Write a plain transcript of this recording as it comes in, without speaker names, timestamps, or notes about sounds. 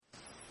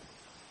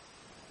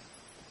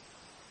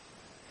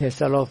Let's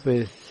start off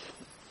with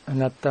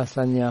Anatta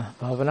Sanya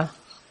Bhavana.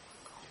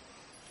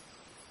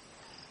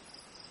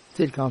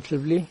 Sit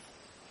comfortably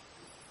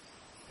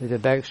with the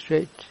back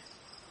straight,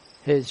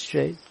 head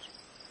straight,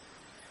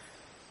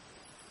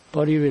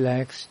 body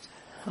relaxed,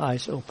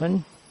 eyes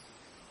open,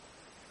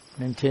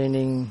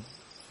 maintaining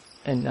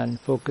an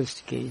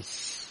unfocused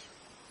gaze.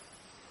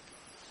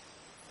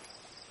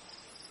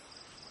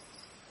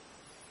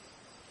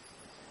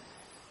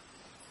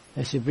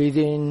 As you breathe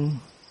in,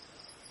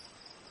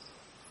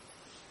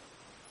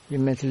 you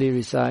mentally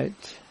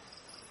recite,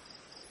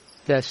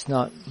 "That's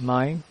not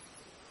mine."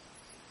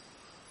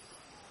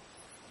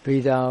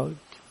 Breathe out,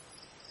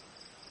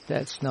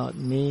 "That's not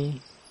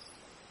me."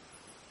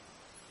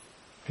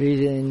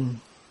 Breathe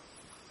in,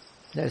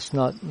 "That's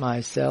not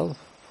myself."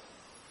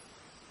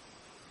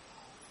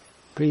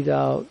 Breathe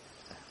out,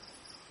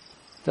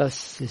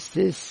 "Thus is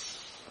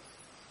this."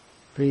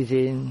 Breathe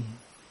in,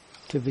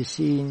 "To be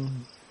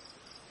seen."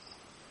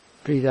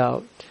 Breathe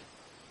out,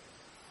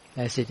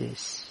 "As it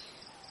is."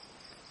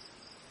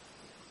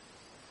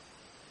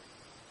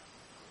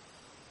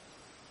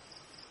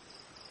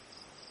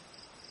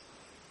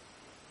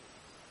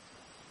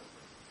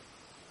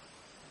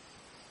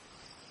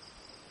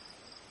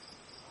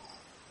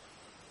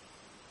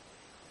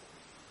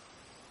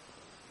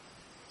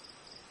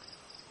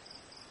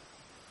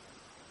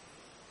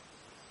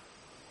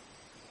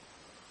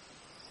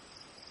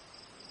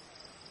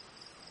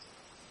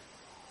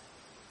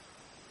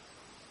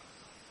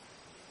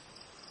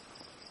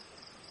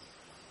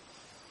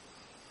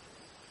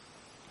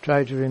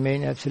 Try to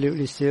remain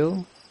absolutely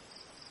still.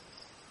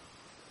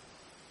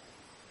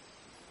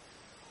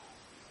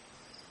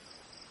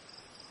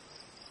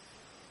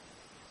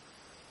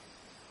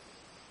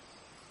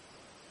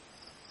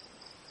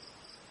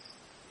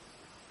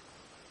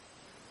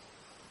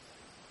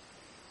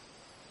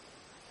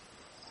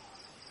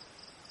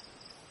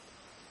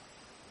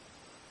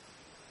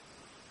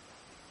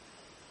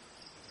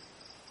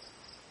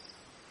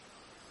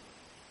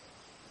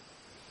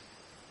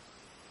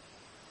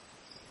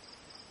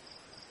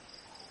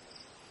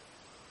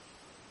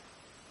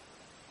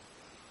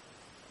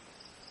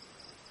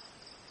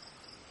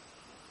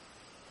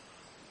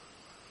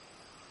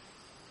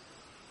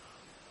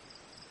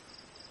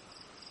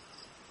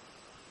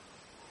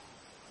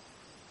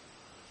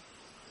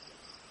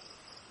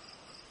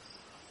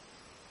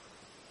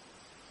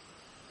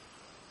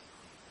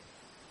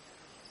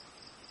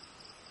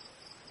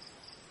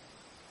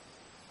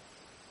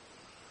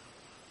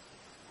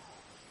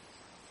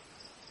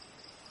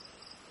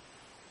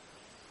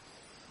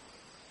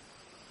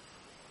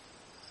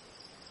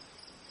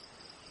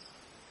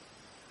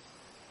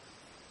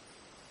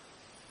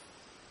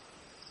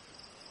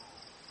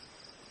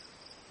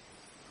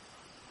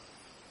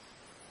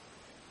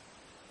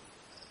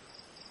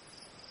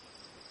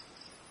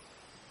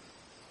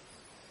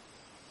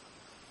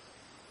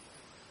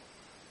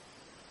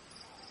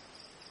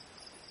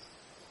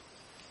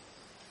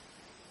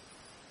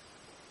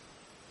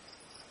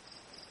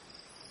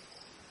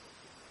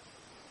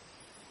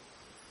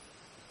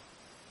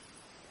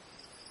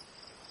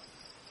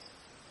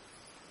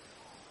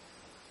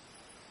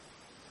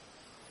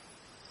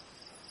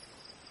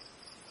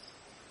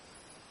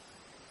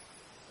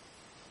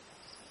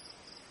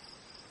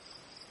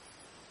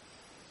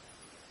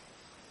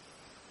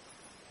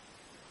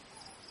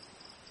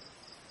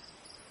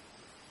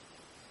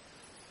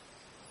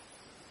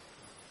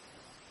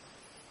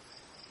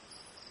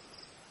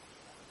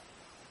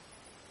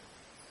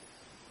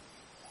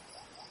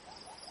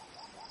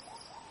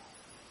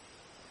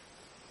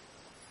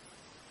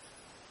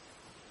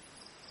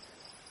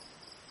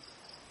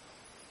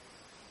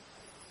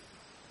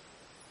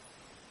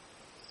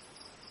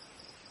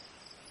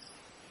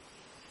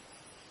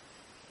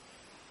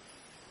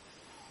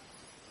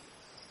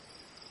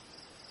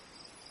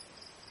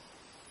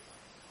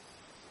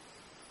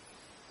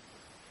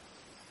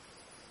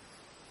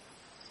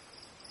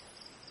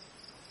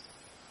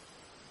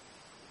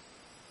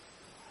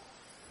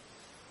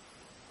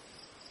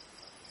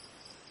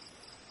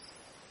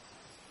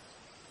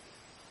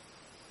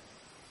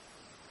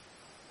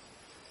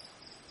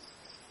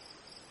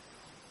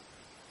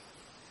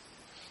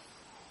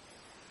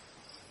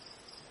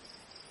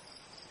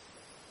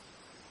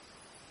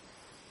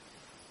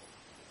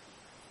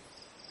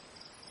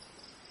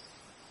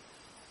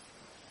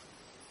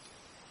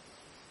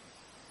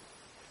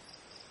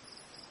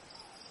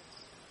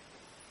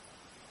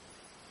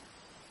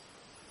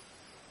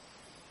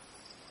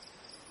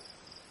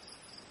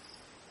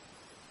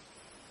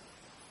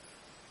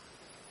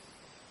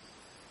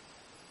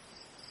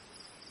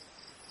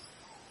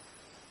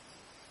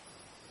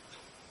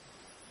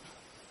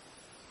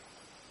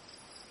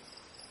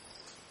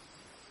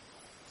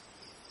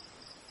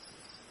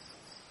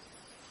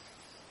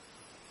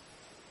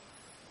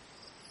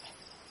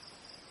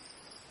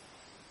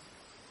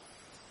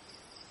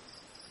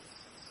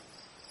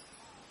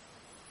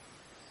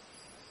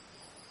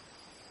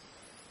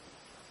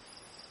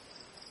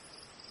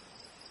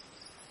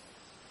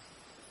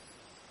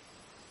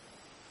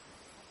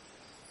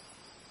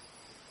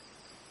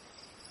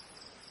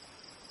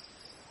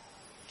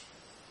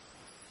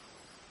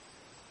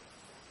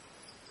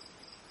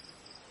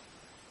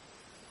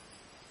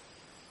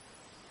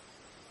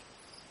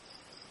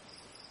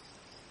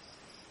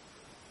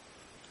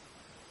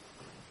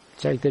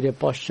 Check that your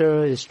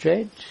posture is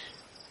straight,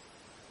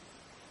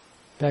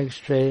 back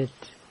straight,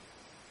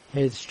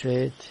 head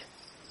straight,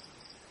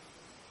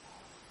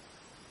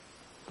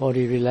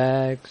 body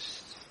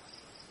relaxed,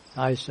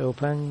 eyes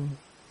open,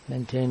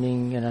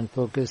 maintaining an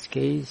unfocused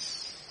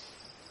gaze.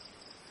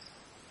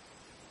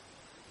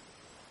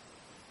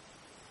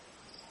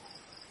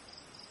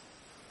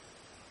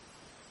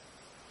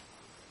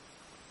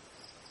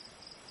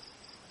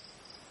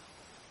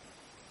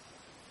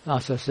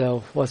 Ask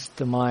yourself, what's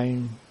the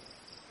mind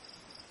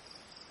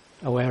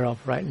aware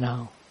of right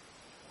now?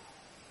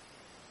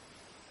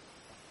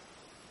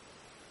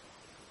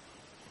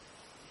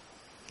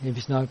 If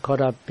it's not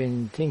caught up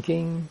in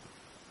thinking,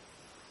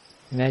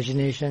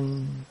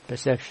 imagination,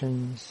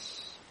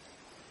 perceptions,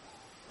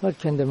 what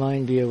can the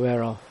mind be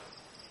aware of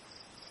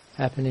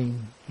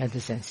happening at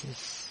the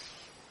senses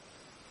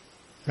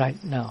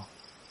right now?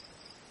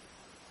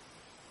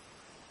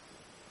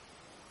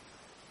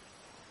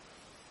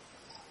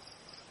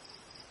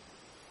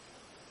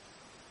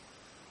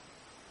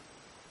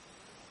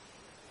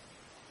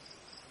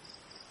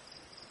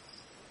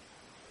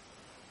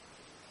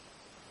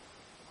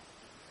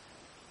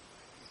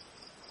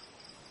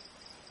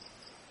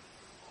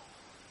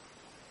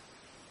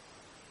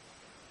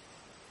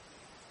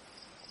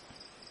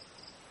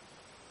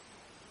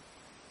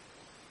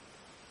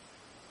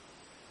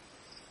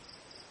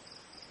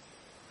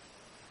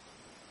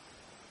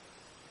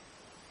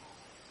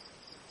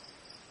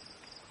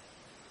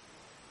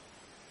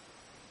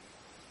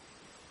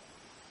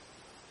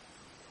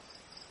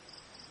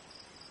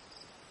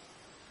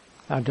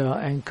 Other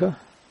anchor.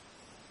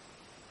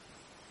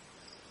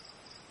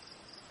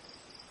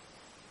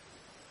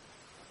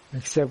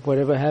 Accept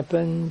whatever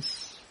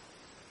happens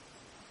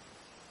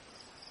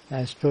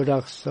as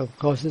products of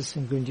causes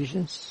and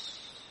conditions.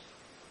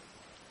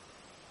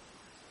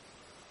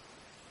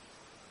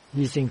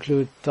 These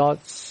include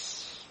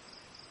thoughts,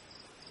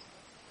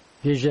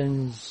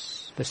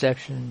 visions,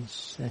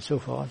 perceptions, and so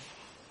forth.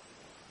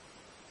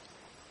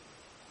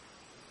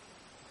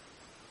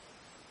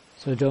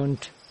 So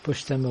don't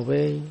push them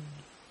away.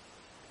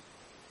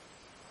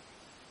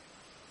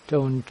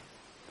 Don't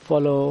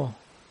follow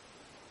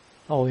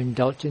or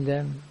indulge in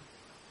them.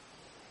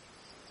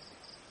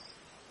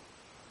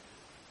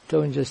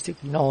 Don't just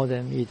ignore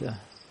them either.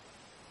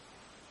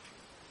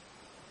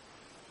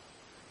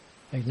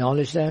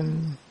 Acknowledge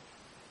them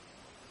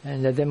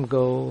and let them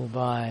go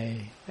by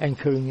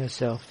anchoring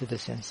yourself to the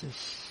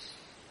senses.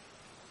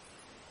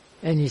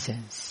 Any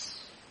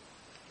sense.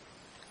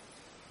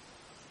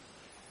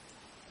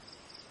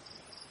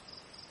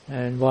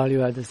 And while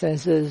you are at the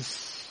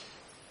senses,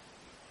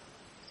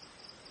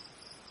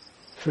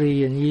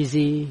 free and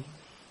easy,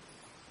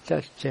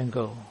 touch and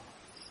go.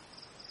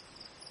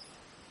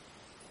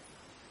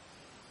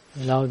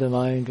 Allow the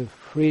mind to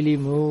freely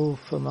move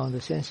among the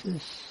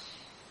senses.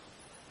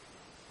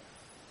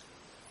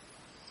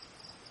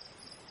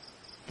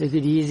 Take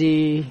it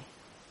easy.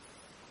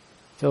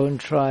 Don't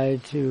try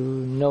to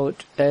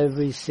note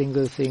every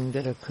single thing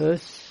that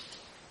occurs.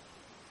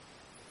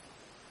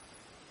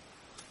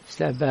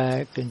 Step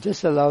back and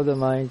just allow the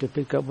mind to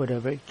pick up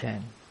whatever it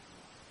can.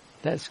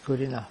 That's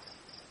good enough.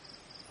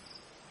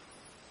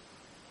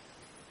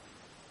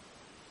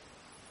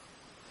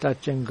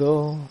 Touch and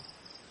go,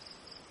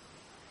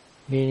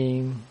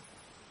 meaning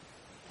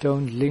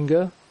don't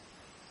linger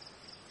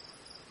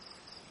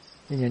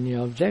in any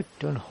object,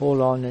 don't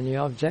hold on any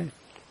object.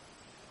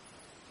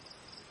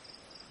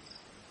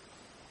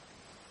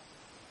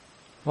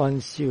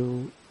 Once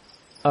you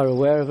are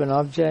aware of an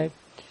object,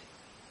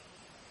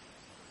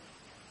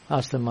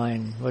 ask the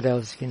mind, what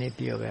else can it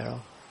be aware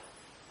of?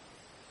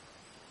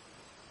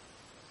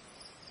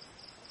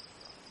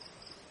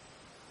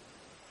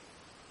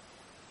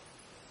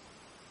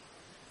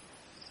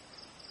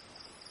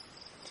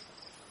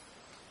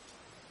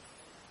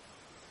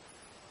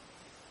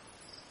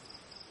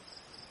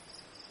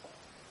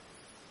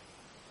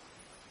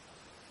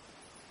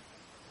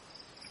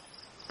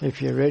 If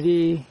you're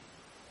ready,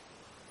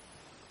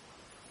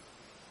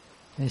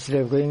 instead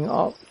of going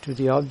up to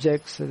the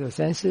objects of the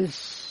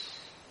senses,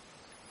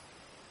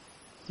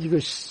 you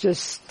could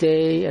just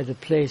stay at a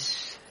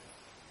place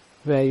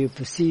where you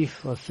perceive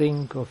or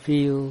think or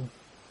feel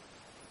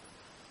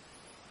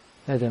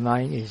that the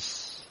mind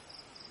is.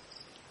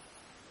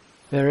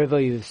 Wherever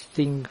you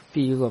think,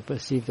 feel or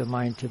perceive the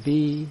mind to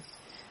be,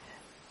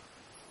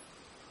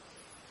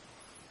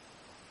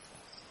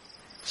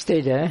 stay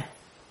there.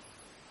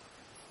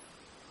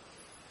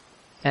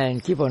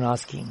 And keep on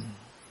asking,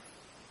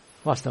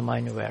 what's the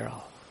mind aware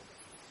of?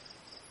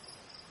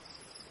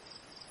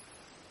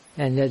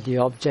 And let the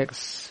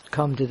objects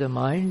come to the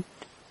mind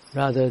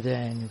rather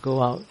than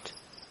go out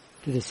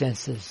to the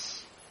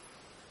senses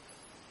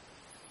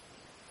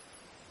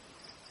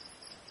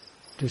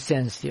to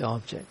sense the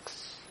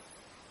objects.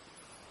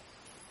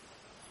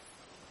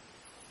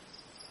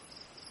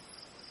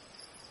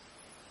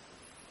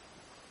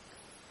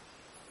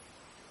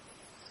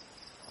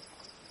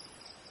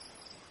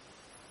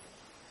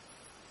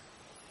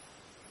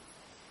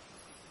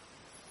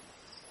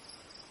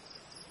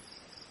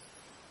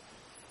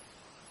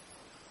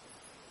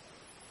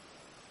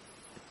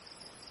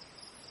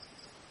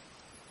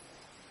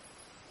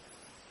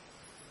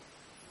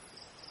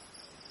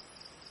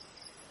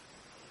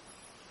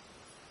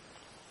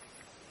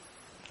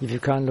 If you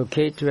can't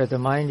locate where the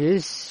mind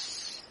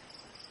is,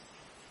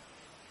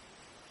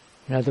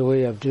 another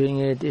way of doing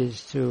it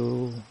is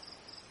to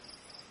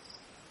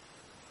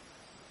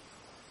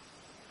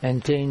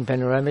maintain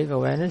panoramic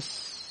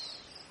awareness.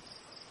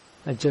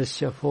 Adjust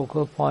your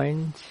focal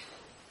point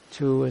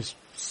to a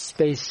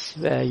space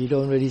where you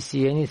don't really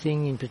see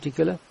anything in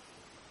particular.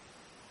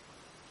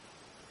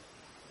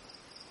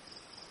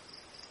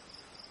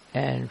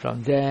 And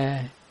from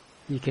there,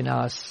 you can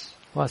ask,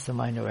 what's the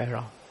mind aware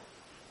of?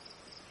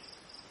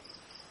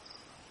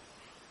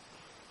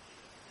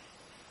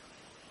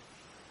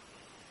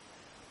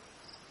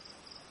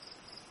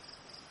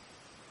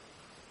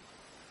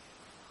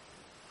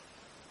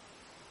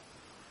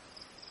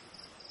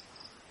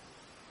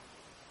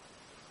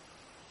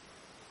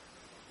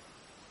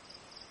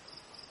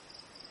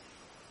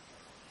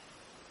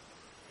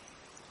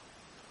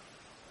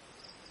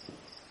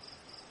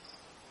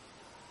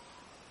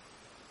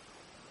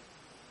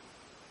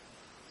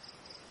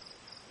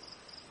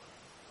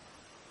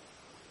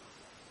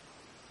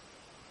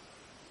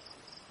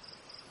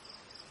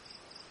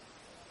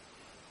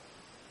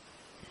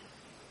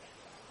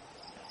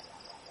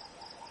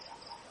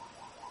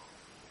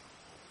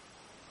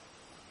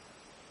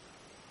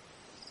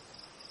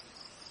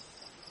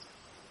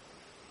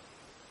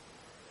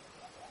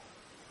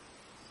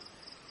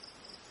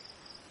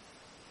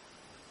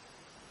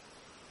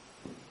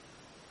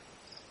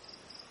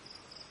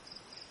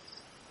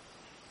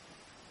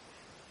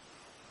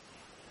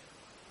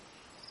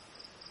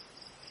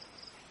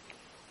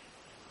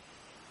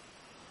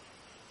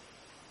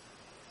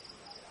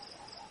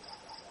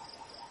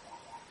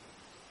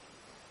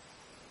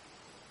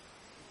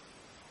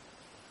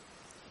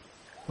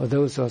 For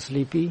those who are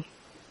sleepy,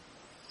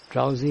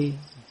 drowsy,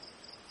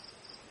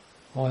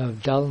 or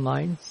have dull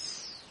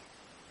minds,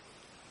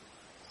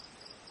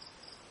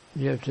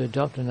 you have to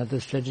adopt another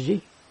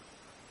strategy.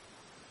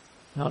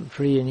 Not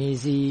free and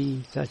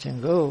easy, touch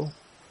and go,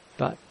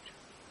 but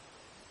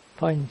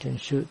point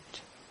and shoot,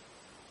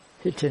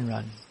 hit and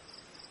run.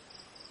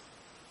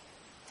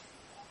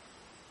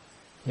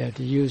 You have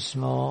to use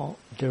more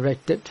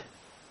directed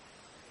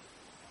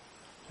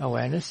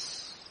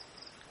awareness.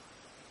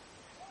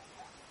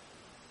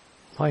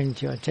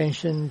 Point your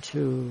attention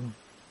to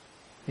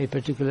a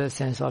particular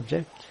sense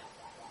object.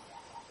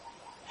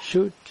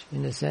 Shoot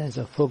in the sense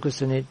of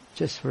focus on it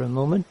just for a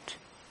moment.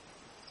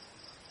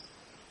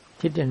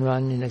 Hit and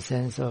run in the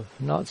sense of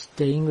not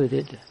staying with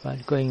it,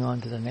 but going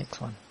on to the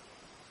next one.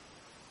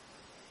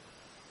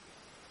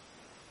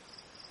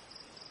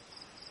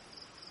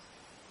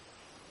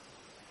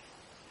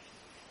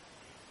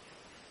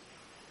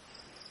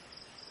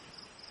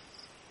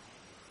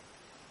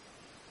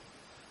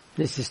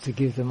 This is to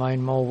give the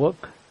mind more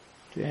work,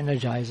 to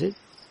energize it.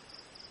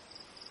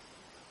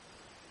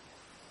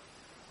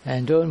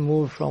 And don't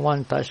move from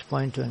one touch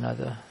point to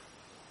another.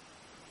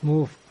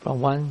 Move from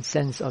one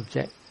sense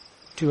object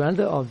to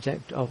another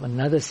object of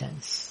another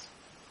sense.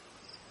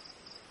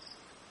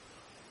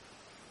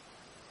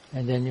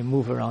 And then you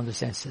move around the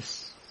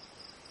senses.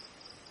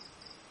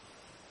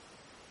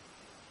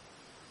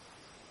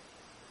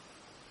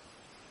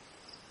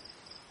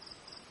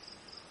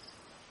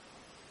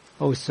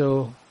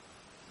 Also,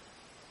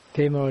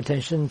 pay more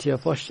attention to your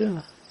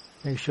posture.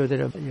 Make sure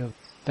that your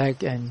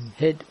back and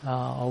head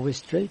are always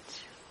straight.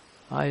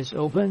 Eyes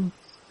open.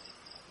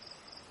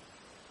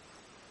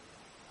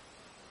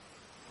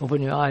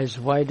 Open your eyes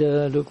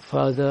wider, look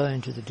further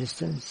into the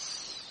distance.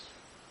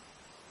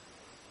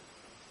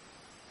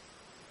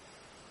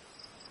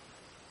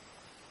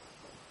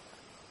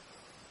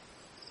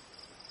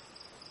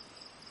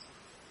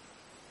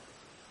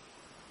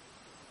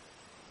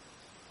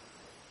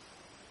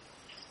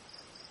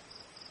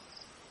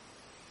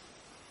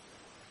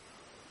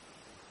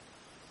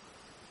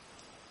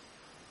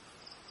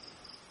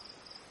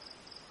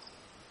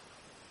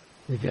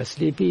 If you're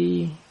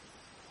sleepy,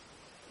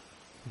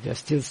 if you're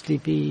still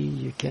sleepy,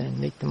 you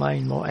can make the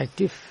mind more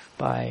active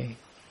by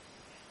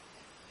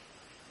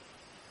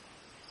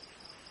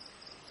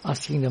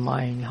asking the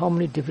mind how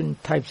many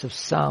different types of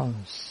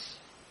sounds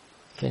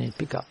can it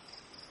pick up.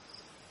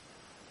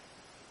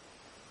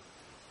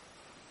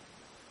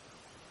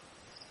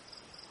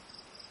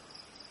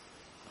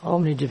 How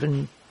many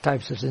different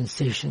types of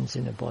sensations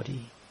in the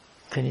body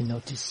can it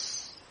notice?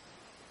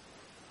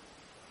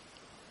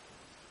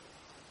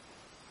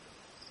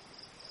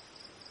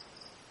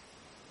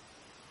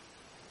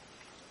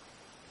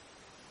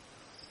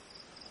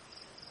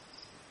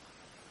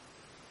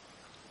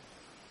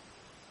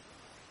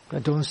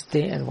 But don't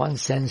stay at one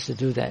sense to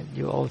do that.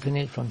 You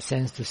alternate from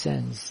sense to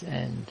sense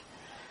and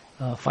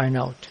find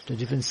out the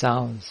different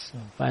sounds,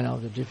 find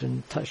out the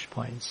different touch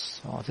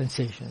points or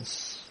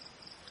sensations.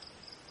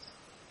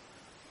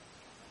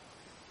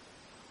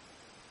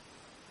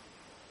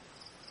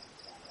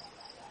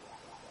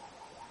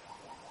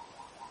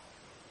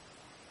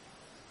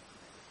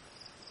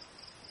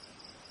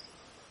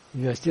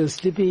 If you are still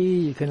sleepy,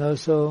 you can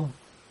also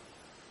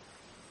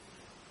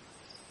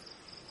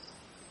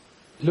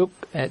look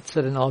at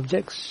certain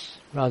objects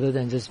rather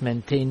than just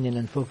maintain an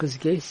unfocused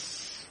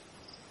gaze.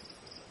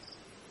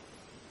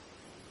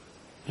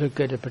 look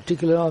at a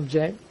particular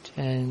object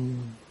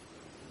and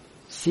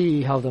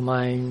see how the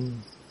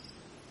mind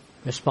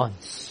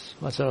responds,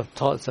 what sort of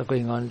thoughts are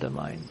going on in the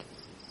mind.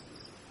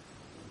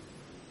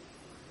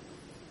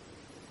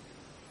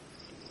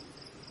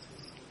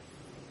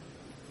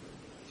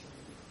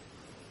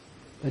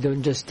 But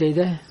don't just stay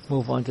there,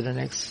 move on to the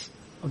next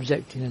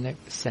object in the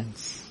next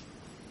sense.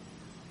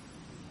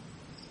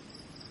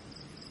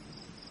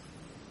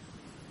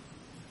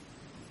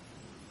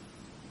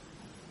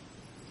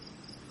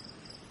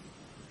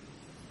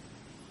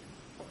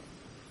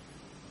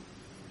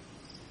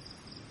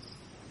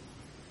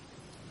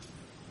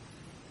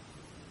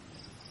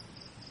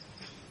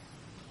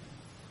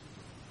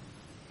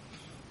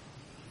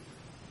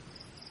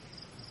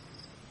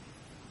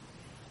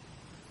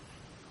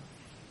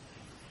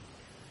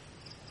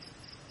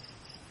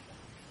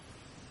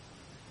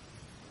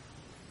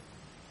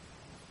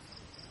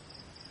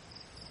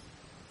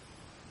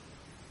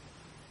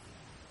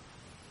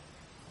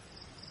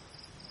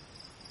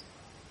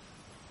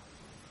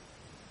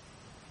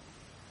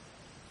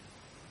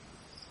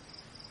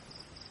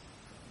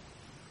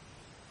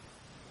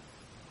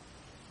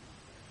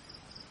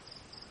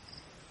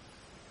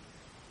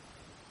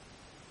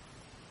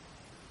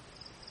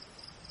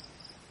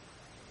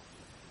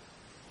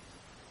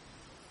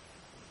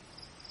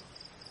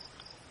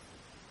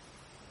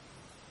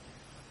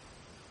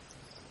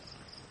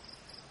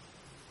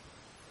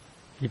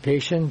 Be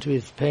patient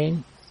with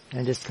pain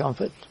and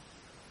discomfort.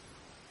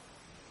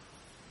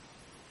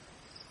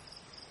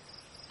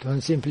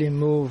 Don't simply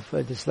move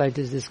at the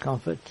slightest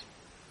discomfort.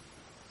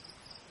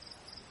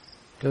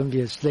 Don't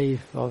be a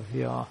slave of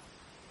your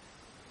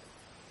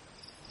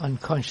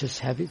unconscious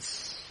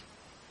habits.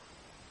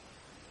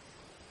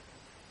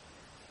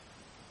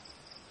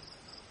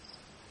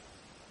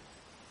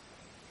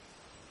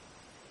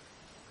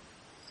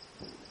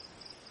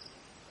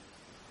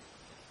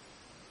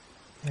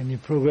 When you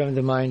program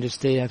the mind to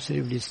stay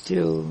absolutely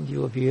still, you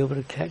will be able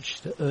to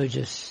catch the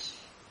urges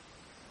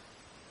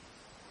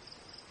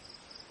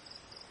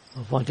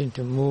of wanting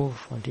to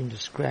move, wanting to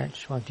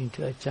scratch, wanting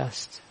to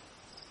adjust.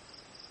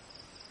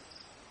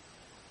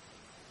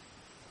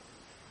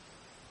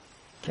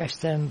 Catch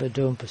them, but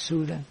don't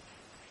pursue them.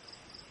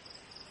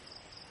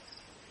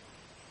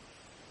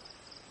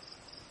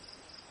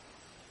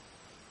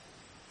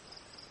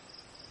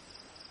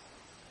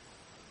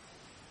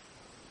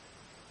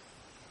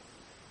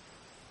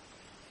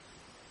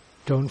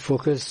 Don't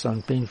focus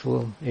on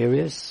painful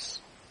areas.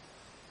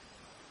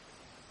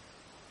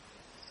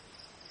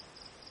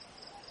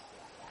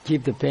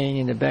 Keep the pain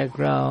in the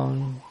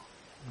background,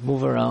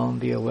 move around,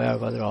 be aware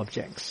of other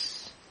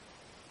objects.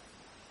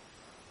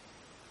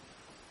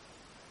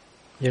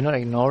 You're not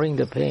ignoring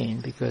the pain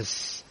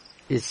because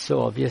it's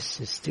so obvious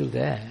it's still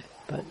there,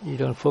 but you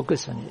don't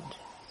focus on it.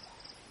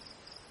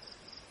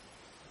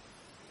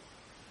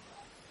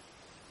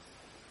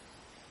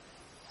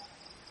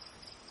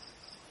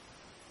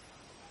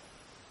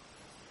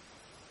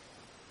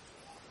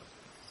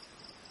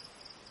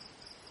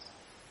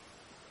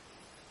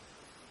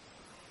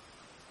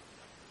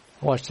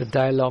 Watch the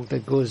dialogue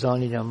that goes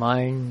on in your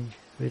mind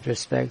with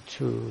respect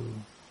to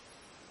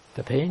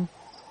the pain.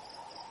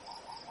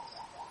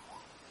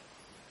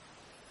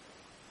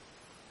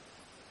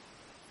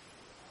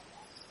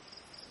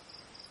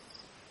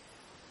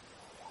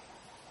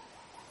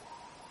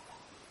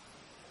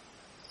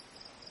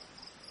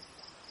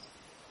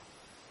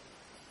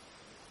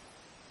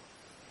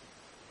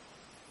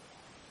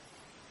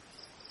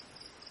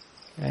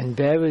 And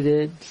bear with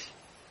it,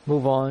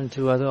 move on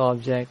to other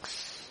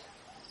objects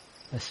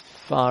as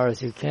far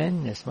as you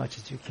can, as much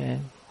as you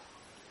can,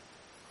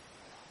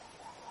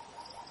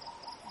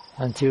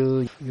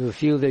 until you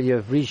feel that you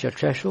have reached your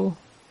threshold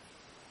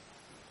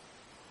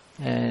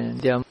and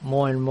there are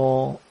more and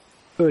more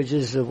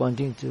urges of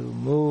wanting to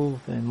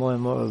move and more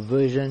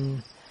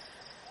aversion.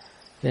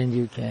 Then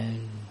you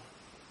can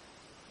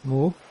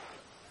move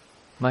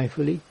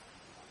mindfully,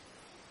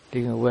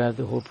 being aware of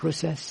the whole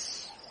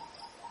process,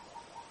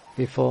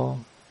 before,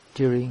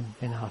 during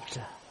and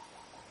after.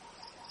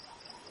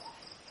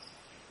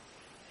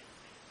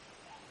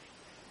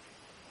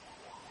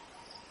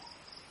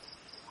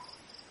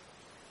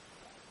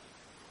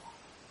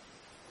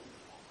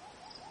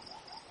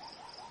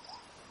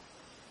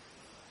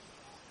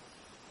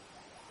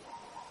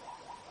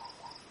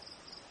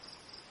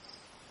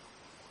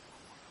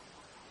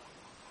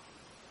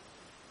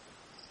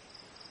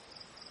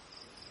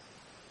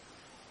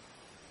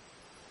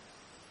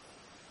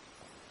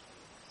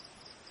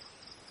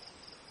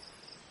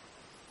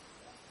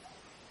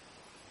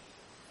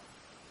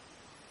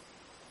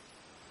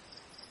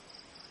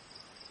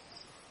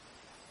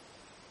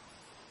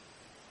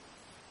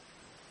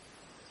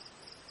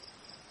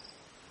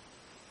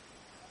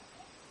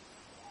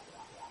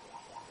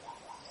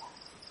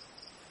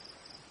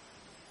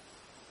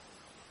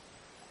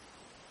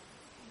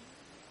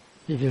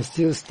 If you're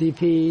still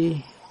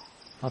sleepy,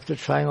 after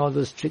trying all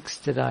those tricks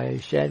that I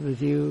shared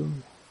with you,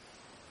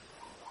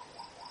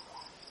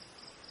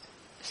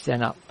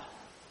 stand up.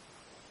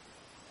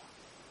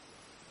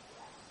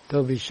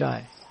 Don't be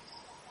shy.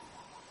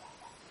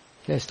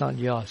 That's not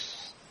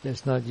yours.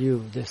 That's not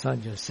you. That's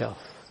not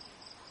yourself.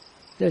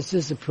 That's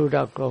just a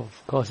product of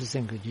causes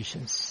and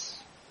conditions.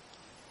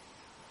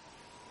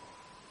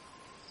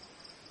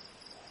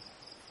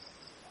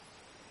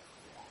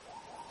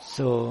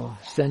 So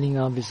standing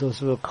up is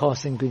also a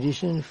cause and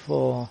condition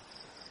for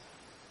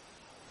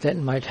that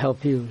might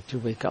help you to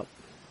wake up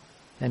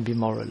and be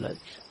more alert.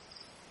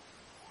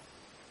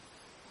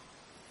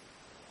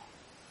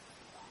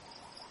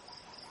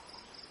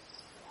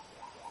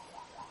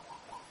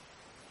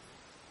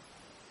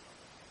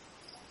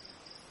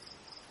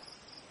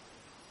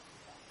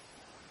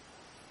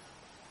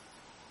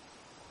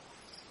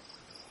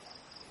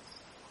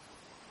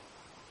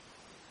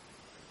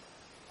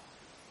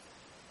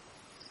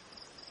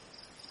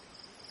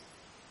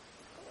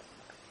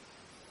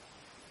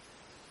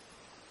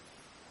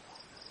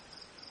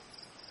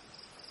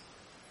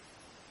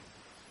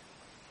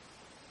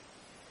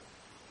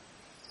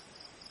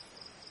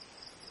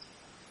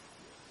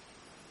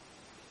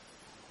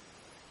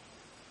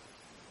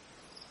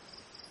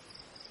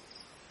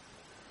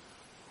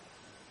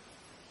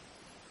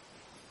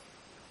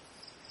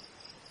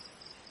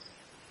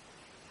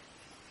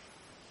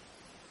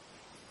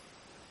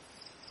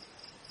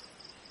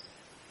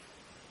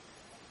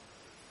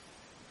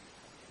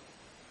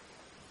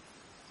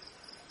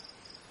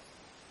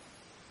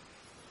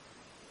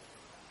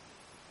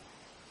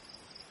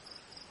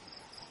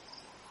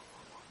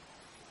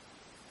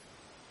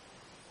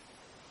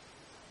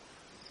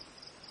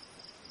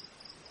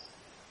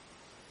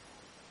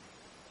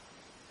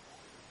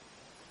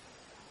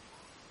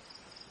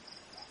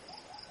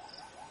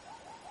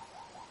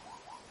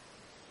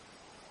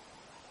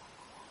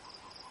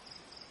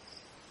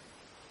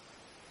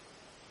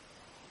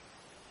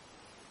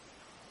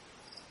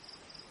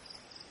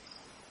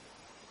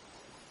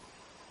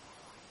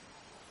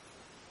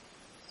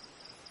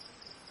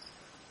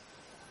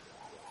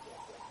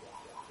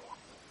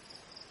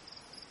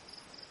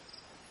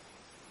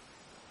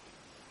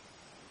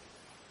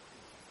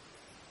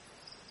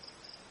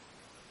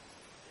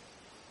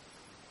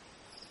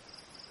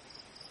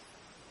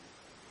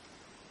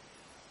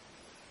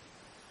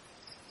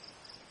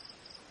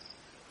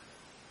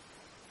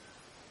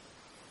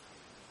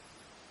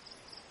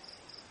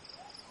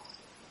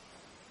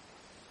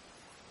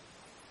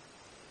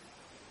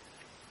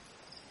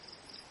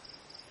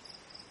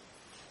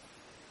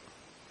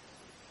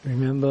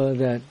 Remember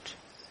that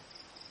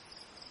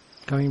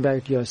coming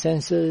back to your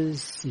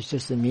senses is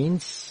just a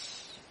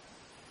means.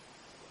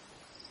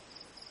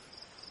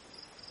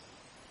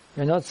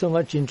 You're not so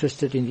much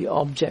interested in the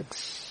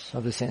objects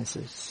of the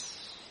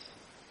senses.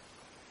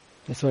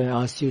 That's why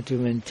I asked you to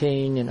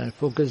maintain an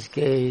unfocused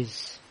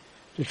gaze,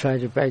 to try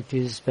to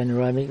practice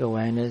panoramic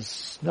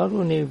awareness, not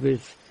only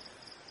with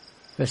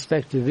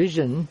respect to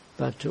vision,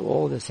 but to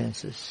all the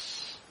senses.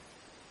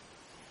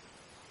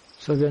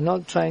 So we're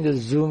not trying to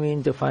zoom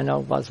in to find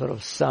out what sort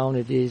of sound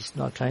it is,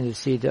 not trying to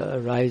see the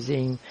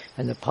arising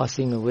and the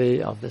passing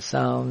away of the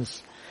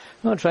sounds,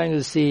 not trying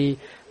to see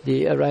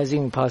the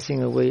arising and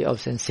passing away of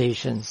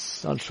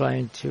sensations, not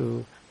trying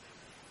to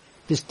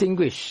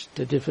distinguish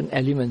the different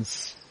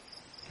elements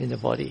in the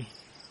body.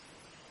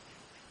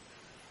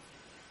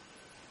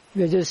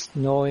 We're just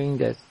knowing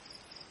that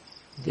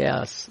there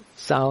are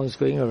sounds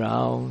going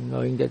around,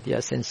 knowing that there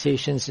are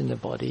sensations in the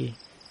body.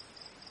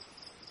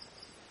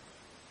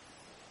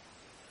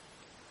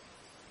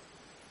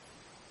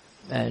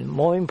 And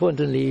more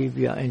importantly,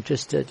 we are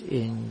interested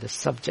in the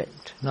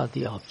subject, not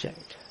the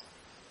object.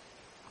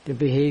 The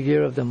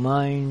behavior of the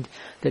mind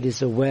that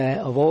is aware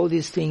of all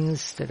these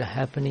things that are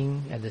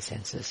happening at the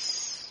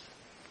senses.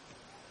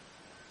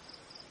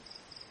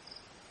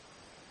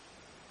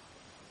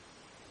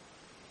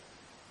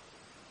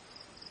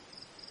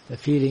 The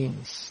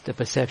feelings, the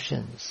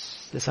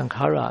perceptions, the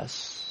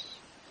sankharas.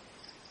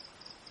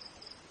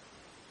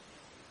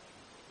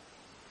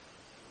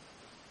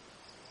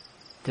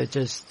 They're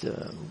just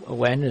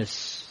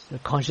awareness, the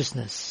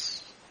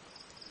consciousness.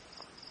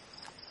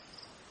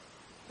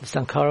 The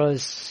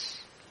sankharas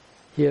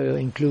here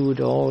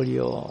include all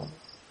your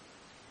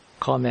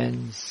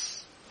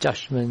comments,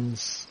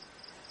 judgments,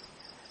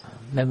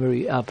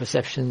 memory,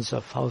 perceptions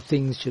of how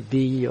things should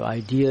be, your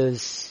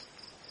ideas,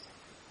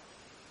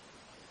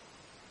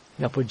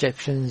 your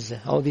projections.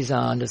 All these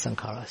are under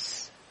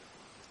sankharas.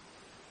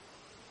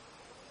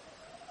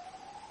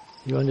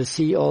 You want to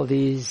see all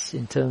these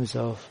in terms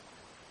of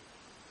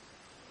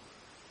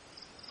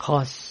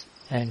cause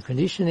and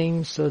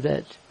conditioning, so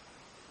that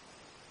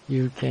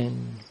you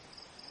can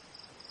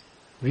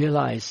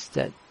realize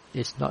that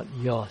it's not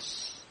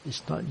yours,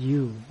 it's not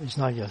you, it's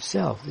not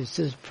yourself, it's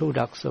just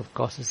products of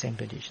causes and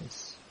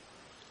conditions.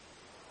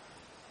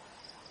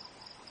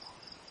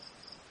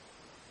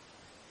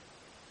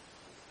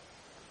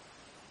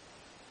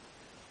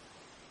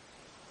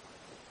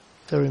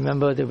 So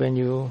remember that when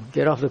you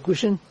get off the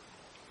cushion,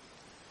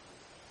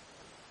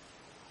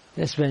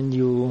 that's when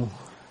you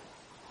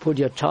put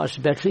your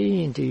charged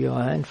battery into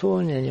your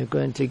handphone and you're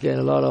going to get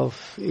a lot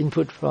of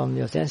input from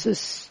your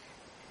senses.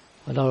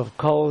 A lot of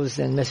calls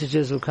and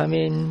messages will come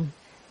in.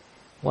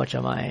 Watch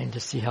your mind to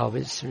see how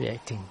it's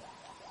reacting.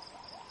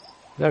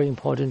 Very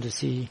important to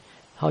see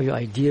how your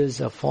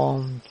ideas are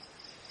formed,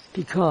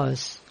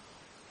 because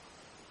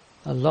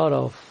a lot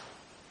of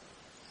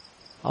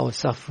our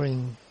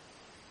suffering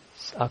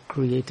are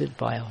created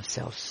by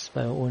ourselves,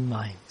 by our own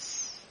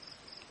minds,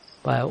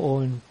 by our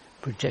own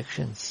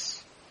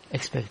projections,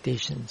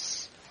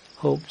 expectations,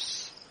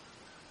 hopes.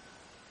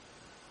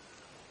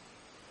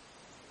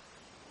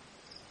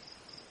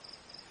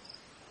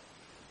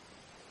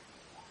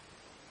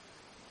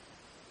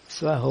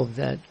 So I hope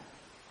that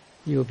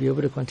you will be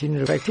able to continue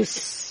to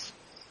practice.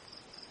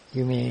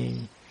 You may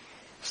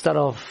start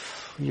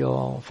off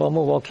your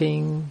formal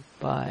walking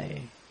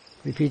by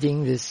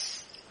repeating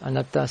this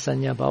Anatta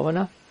Sanya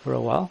Bhavana for a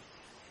while.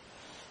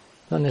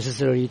 Not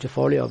necessary to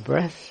follow your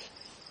breath.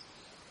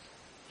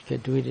 You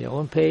can do it at your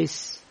own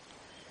pace.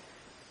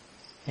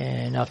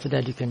 And after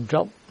that you can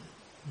drop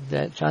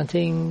that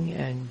chanting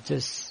and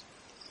just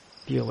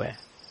be aware.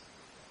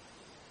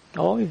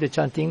 Or if the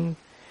chanting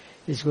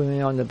is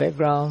going on in the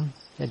background,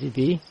 let it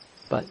be,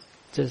 but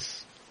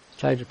just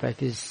try to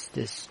practice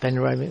this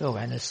panoramic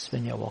awareness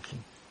when you're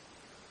walking.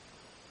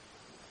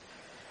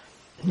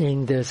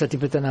 In the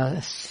Satipatthana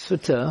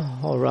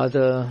Sutta, or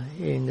rather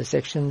in the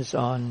sections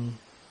on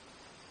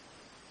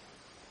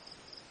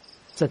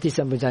Sati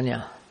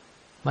Sampajanya,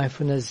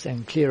 mindfulness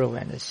and clear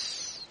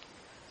awareness,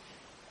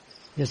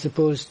 you're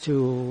supposed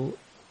to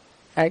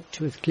act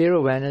with clear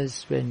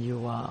awareness when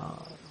you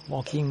are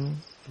walking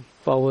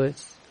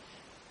forwards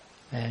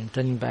and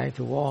turning back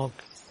to walk,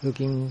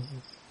 looking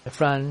at the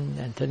front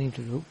and turning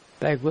to look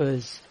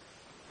backwards,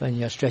 when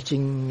you're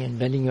stretching and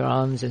bending your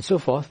arms and so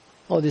forth,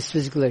 all these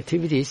physical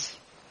activities.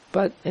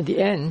 But at the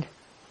end,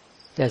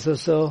 there's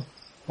also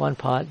one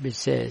part which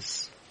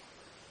says,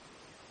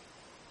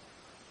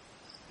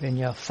 when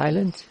you're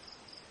silent,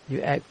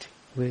 you act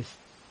with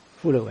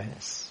full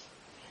awareness.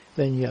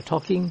 When you're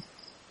talking,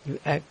 you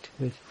act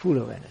with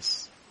full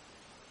awareness.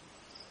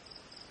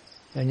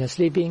 When you're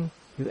sleeping,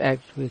 you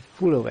act with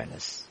full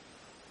awareness.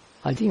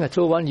 I think I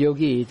told one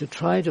yogi to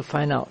try to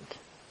find out,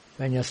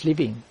 when you're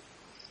sleeping,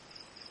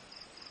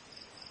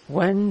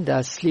 when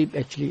does sleep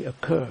actually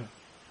occur?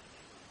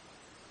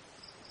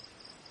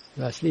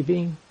 You are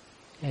sleeping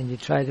and you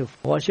try to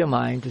watch your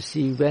mind to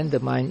see when the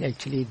mind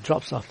actually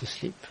drops off to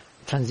sleep.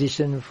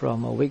 Transition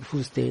from a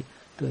wakeful state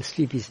to a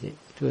sleepy state,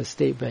 to a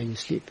state where you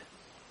sleep.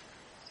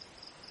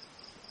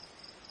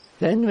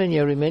 Then when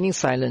you're remaining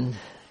silent,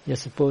 you're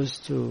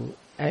supposed to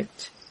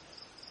act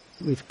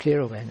with clear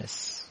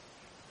awareness.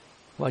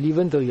 Well,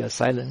 even though you're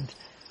silent,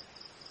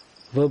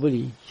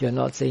 verbally you're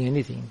not saying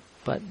anything,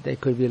 but there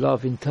could be a lot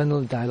of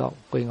internal dialogue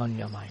going on in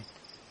your mind.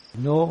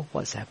 Know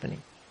what's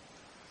happening.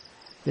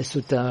 The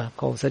sutta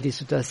called Sati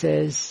Sutta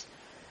says,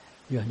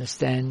 you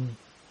understand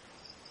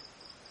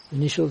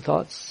initial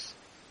thoughts,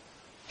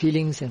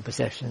 feelings and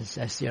perceptions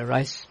as they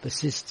arise,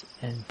 persist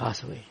and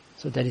pass away.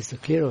 So that is the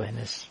clear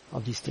awareness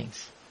of these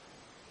things.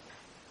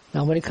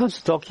 Now when it comes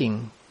to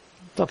talking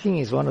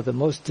is one of the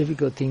most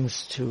difficult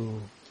things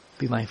to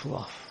be mindful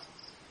of.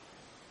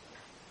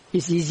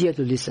 It's easier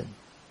to listen.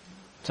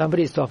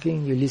 Somebody is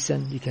talking, you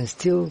listen, you can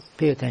still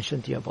pay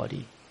attention to your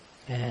body.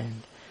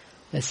 And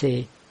let's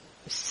say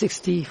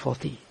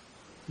 60-40.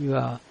 You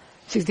are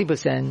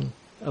 60%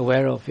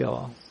 aware of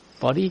your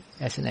body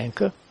as an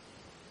anchor,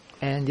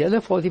 and the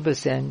other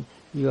 40%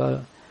 you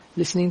are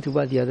listening to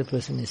what the other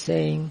person is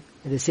saying.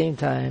 At the same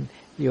time,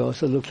 you're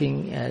also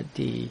looking at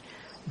the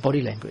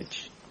body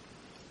language.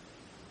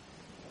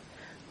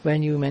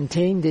 When you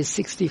maintain this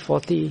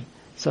 60-40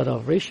 sort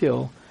of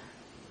ratio,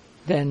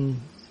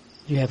 then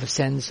you have a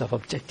sense of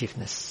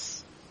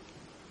objectiveness.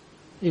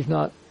 If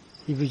not,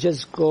 if you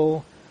just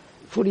go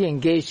fully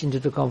engaged into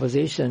the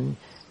conversation,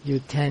 you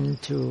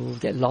tend to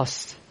get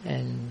lost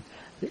and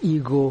the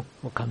ego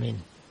will come in.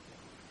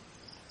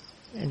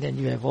 And then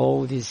you have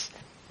all these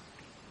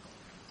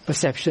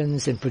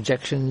perceptions and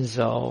projections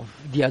of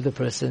the other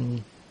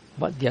person,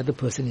 what the other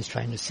person is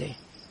trying to say,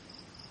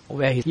 or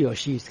where he or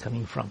she is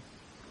coming from,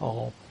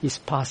 or his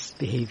past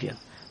behavior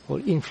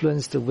will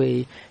influence the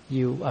way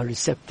you are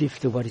receptive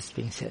to what is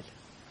being said.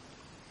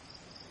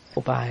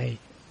 By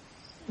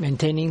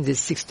maintaining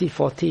this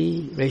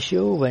 60-40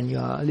 ratio when you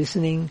are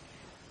listening,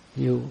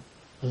 you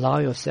allow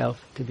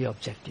yourself to be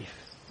objective.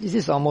 This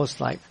is almost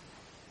like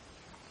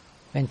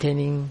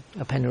maintaining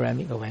a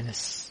panoramic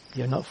awareness.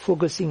 You're not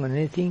focusing on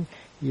anything,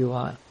 you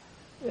are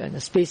in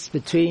a space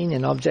between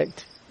an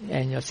object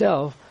and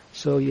yourself,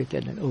 so you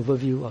get an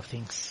overview of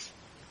things.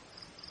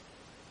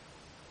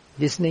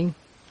 Listening,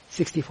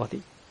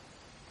 60-40.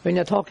 When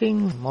you're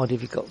talking, more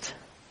difficult,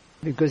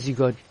 because you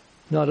got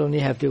not only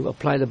have to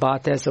apply the bar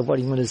test of what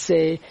you want to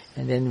say,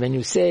 and then when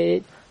you say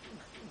it,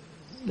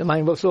 the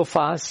mind works so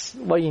fast,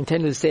 what you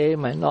intend to say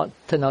might not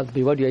turn out to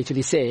be what you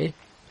actually say.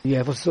 You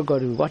have also got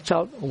to watch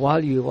out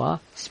while you are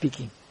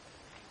speaking.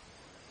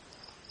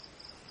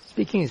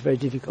 Speaking is very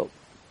difficult,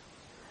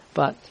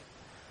 but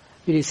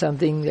it is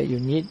something that you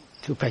need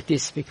to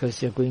practice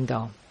because you're going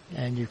down,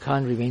 and you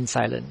can't remain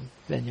silent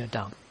when you're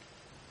down.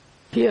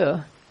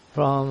 Here,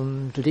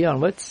 From today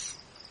onwards,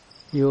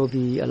 you will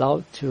be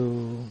allowed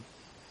to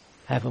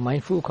have a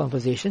mindful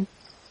conversation.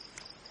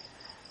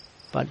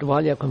 But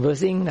while you're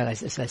conversing,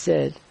 as I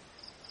said,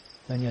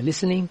 when you're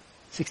listening,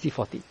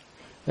 60-40.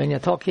 When you're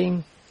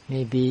talking,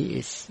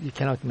 maybe you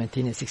cannot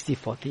maintain a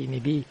 60-40,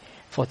 maybe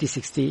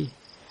 40-60,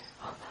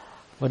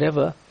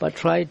 whatever. But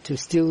try to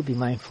still be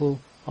mindful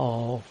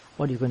of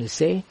what you're going to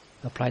say,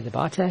 apply the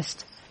bar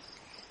test,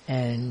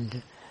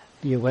 and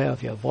be aware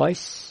of your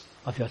voice,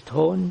 of your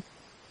tone,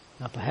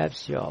 or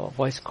perhaps your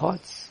voice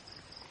chords,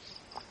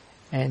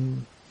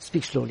 and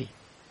speak slowly.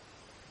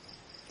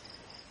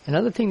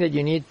 Another thing that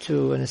you need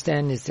to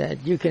understand is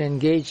that you can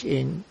engage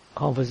in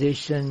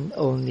conversation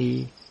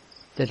only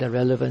that are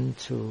relevant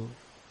to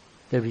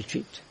the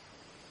retreat.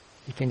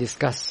 You can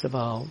discuss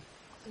about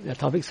the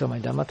topics of my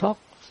Dhamma talk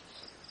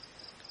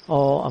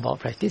or about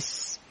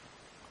practice,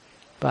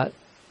 but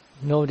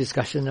no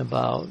discussion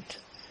about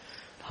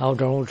how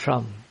Donald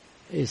Trump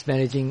is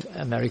managing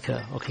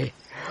America, okay?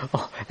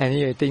 Or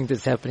anything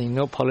that's happening,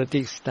 no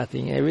politics,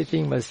 nothing.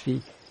 Everything must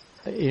be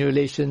in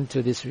relation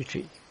to this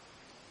retreat.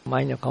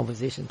 Mind your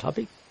conversation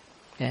topic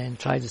and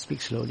try to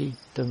speak slowly.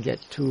 Don't get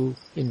too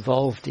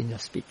involved in your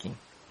speaking.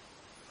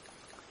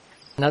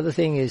 Another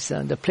thing is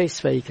the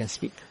place where you can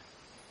speak.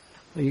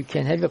 You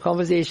can have your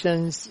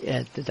conversations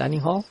at the dining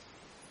hall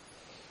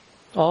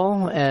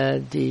or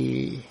at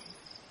the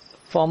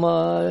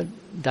former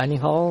dining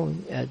hall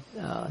at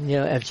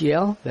near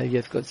FGL, where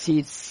you've got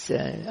seats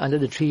under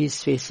the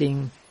trees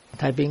facing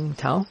Taiping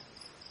town.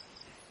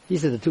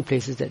 These are the two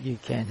places that you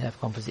can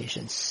have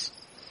conversations.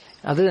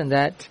 Other than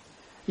that,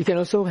 you can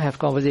also have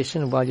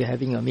conversation while you're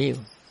having a meal.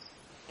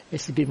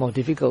 It's a bit more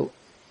difficult,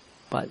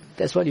 but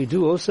that's what you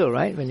do also,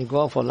 right? When you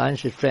go out for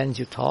lunch with friends,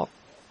 you talk.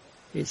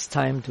 It's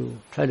time to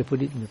try to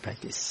put it into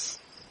practice.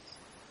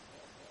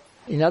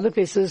 In other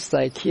places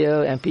like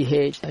here,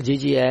 MPH,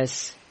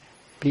 GGS,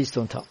 please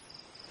don't talk.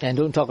 And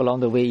don't talk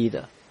along the way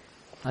either,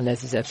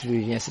 unless it's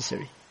absolutely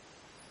necessary.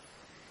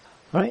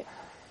 Alright?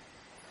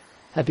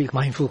 Have a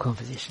mindful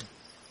conversation.